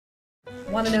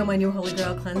Want to know my new Holy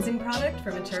Grail cleansing product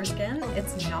for mature skin?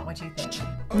 It's not what you think.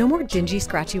 No more dingy,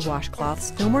 scratchy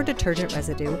washcloths, no more detergent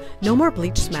residue, no more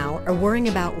bleach smell, or worrying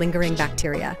about lingering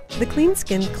bacteria. The Clean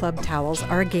Skin Club towels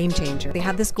are a game changer. They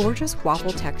have this gorgeous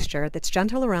waffle texture that's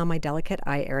gentle around my delicate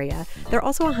eye area. They're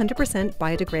also 100%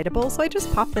 biodegradable, so I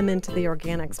just pop them into the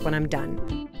organics when I'm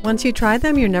done. Once you try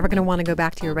them, you're never going to want to go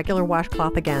back to your regular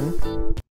washcloth again.